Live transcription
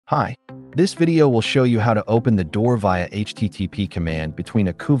Hi, this video will show you how to open the door via HTTP command between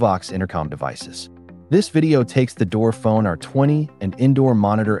a CUVOX intercom devices. This video takes the Door Phone R20 and Indoor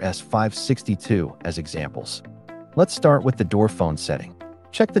Monitor S562 as examples. Let's start with the Door Phone setting.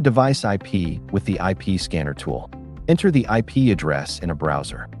 Check the device IP with the IP scanner tool. Enter the IP address in a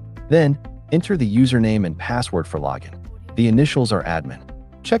browser. Then, enter the username and password for login. The initials are admin.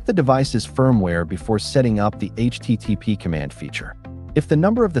 Check the device's firmware before setting up the HTTP command feature. If the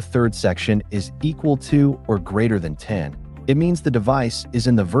number of the third section is equal to or greater than 10, it means the device is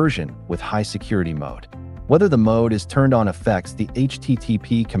in the version with high security mode. Whether the mode is turned on affects the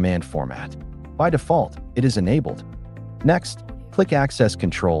HTTP command format. By default, it is enabled. Next, click Access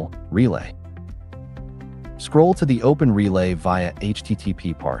Control Relay. Scroll to the Open Relay via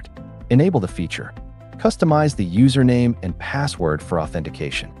HTTP part. Enable the feature. Customize the username and password for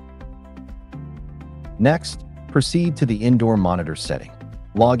authentication. Next, proceed to the Indoor Monitor setting.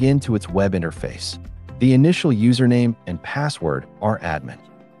 Log in to its web interface. The initial username and password are admin.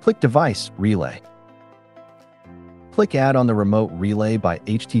 Click Device Relay. Click Add on the Remote Relay by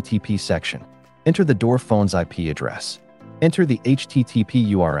HTTP section. Enter the Door Phone's IP address. Enter the HTTP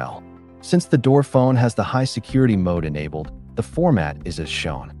URL. Since the Door Phone has the high security mode enabled, the format is as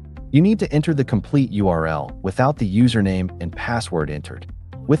shown. You need to enter the complete URL without the username and password entered.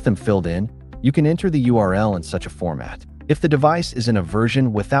 With them filled in, you can enter the URL in such a format. If the device is in a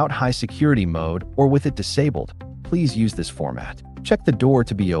version without high security mode or with it disabled, please use this format. Check the door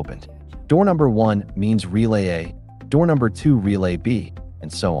to be opened. Door number 1 means Relay A, door number 2 Relay B,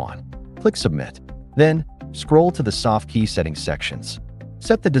 and so on. Click Submit. Then, scroll to the soft key settings sections.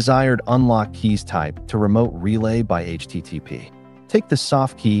 Set the desired unlock keys type to Remote Relay by HTTP. Take the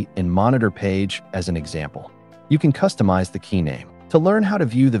soft key in Monitor page as an example. You can customize the key name. To learn how to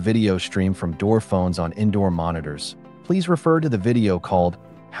view the video stream from Door Phones on indoor monitors, please refer to the video called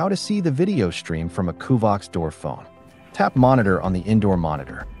How to See the Video Stream from a CUVOX Door Phone. Tap Monitor on the Indoor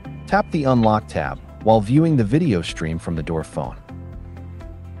Monitor. Tap the Unlock tab while viewing the video stream from the Door Phone.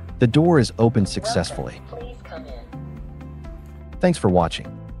 The door is opened successfully. Please come in. Thanks for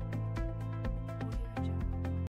watching.